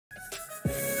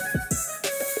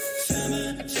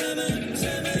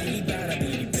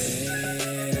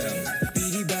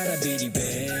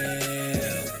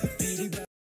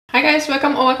Hi guys,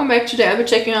 welcome back. Today I'll be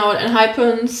checking out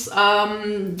Enhypen's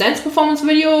dance performance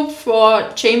video for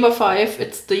Chamber 5.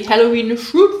 It's the Halloween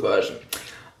fruit version.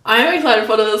 I'm excited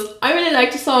for this. I really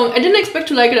like the song. I didn't expect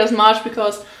to like it as much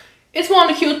because it's more on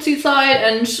the cutesy side,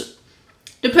 and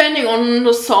depending on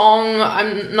the song,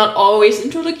 I'm not always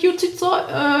into the cutesy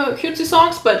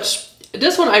songs, but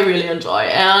this one I really enjoy.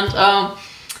 And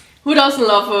who doesn't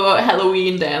love a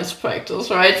Halloween dance practice,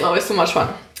 right? It's always so much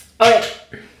fun. Alright,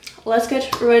 let's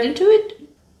get right into it.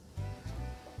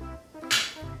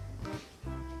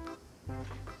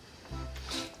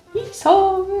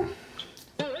 Song.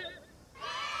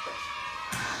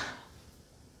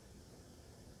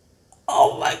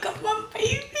 Oh my god, my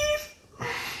babies.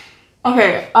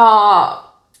 Okay,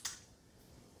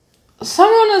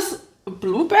 someone is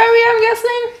Blueberry, I'm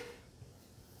guessing.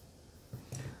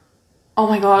 Oh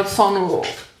my god, Sonu.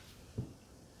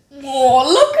 Oh,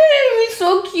 look at him, he's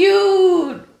so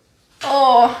cute.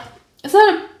 Oh, is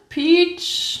that a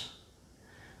peach?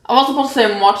 I was supposed to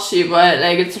say mochi, but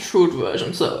like it's a fruit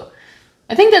version, so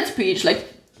I think that's peach, like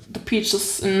the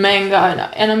peaches in manga and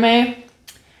anime.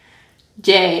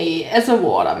 Jay is a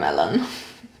watermelon.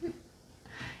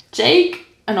 Jake,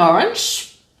 an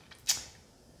orange.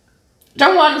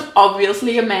 Jungwon is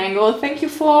obviously a mango. Thank you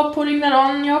for putting that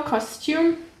on your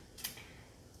costume.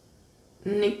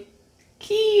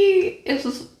 Nikki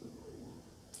is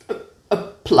a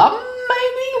plum,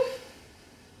 maybe?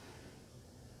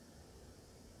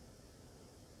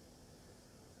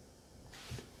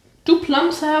 Do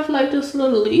plums have like this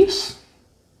little leaves?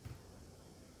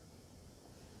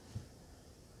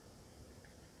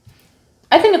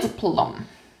 I think it's a plum.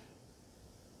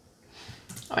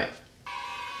 Alright.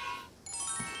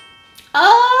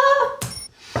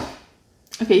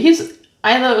 Okay, he's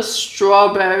either a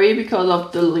strawberry because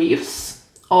of the leaves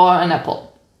or an apple.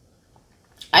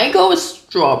 I go with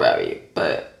strawberry,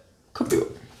 but could be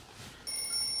wrong.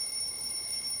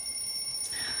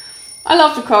 I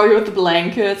love the choreo with the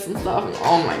blankets and stuff. And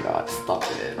oh my god, stop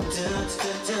it.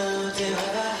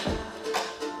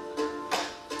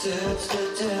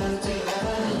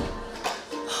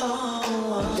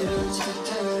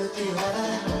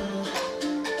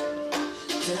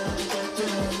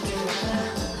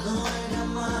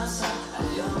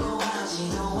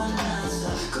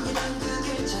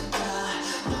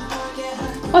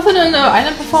 Was it in the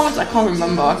island performance? I can't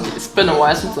remember. It's been a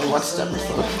while since I watched the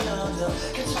episode.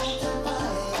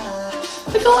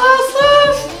 The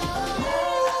glasses!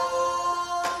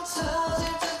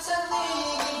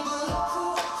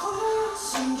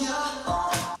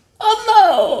 Oh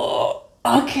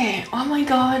no! Okay, oh my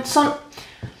god.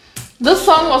 This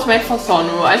song was made for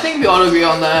Sonu. I think we all agree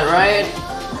on that, right?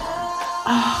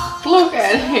 Oh, look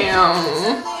at him.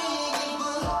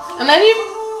 And then he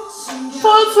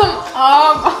pulls him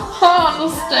up on the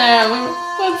stem.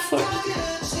 That's so cute.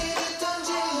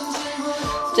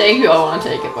 Jake, we all want to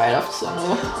take it right off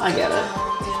Sonu. I get it.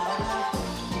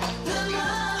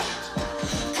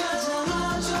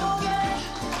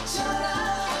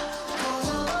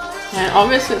 And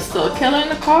obviously still killing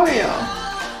the choreo.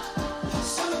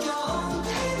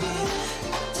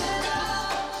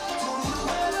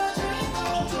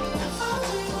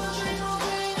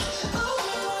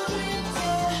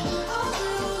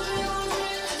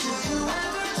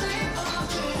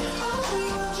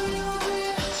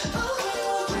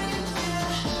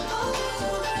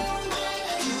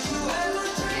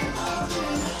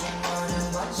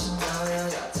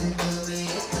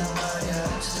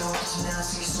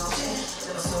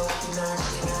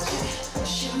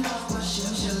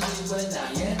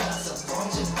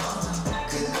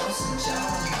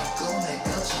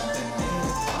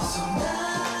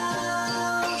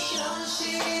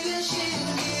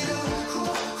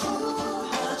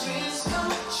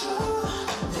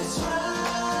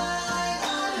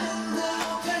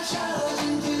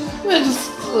 We're just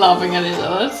laughing at each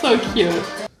other. It's so cute.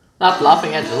 Not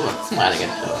laughing at each other, but smiling at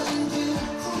each other.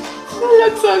 You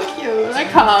look so cute. I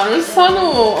can't. It's Sonu.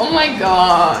 Oh my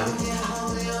god.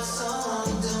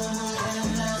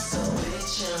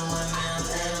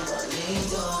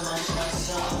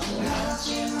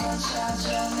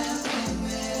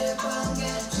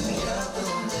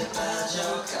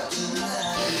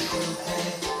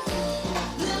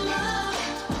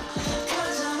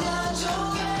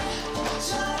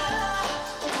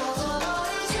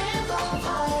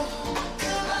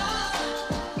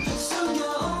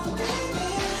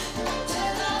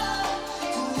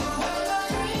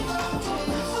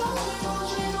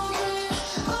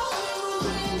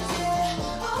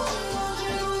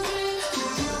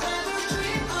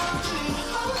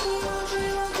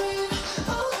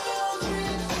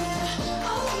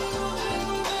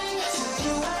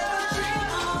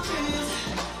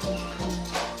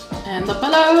 And the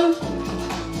bellows.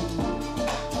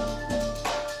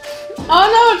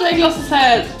 Oh no, Jake lost his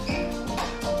head.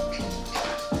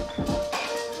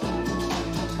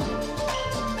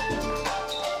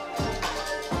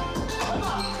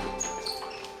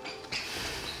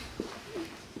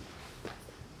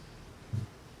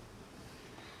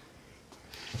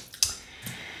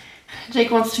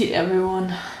 Jake wants to eat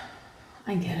everyone.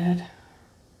 I get it.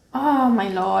 Oh my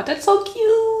lord, that's so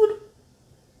cute.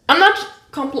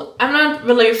 I'm not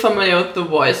really familiar with the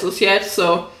voices yet,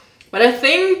 so, but I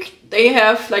think they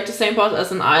have like the same part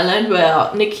as an island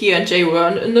where Nikki and Jay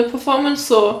weren't in the performance,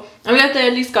 so I'm glad they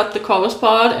at least got the chorus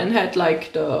part and had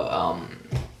like the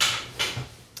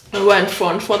went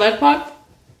front for that part.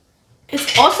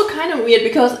 It's also kind of weird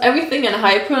because everything in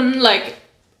Enhypen like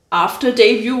after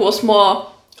debut was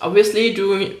more obviously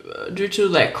due to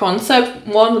their concept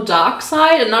more on the dark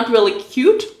side and not really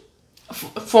cute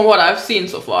from what I've seen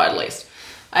so far at least.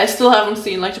 I still haven't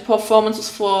seen like the performances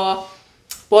for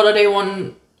Border Day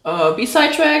 1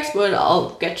 B-side tracks, but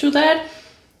I'll get to that.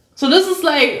 So this is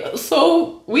like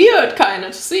so weird kind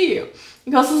of to see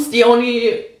because this is the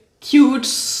only cute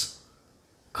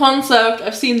concept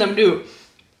I've seen them do.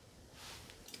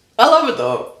 I love it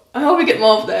though. I hope we get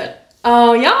more of that.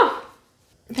 Yeah.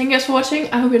 Thank you guys for watching.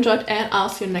 I hope you enjoyed and I'll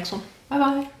see you in the next one. Bye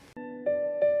bye.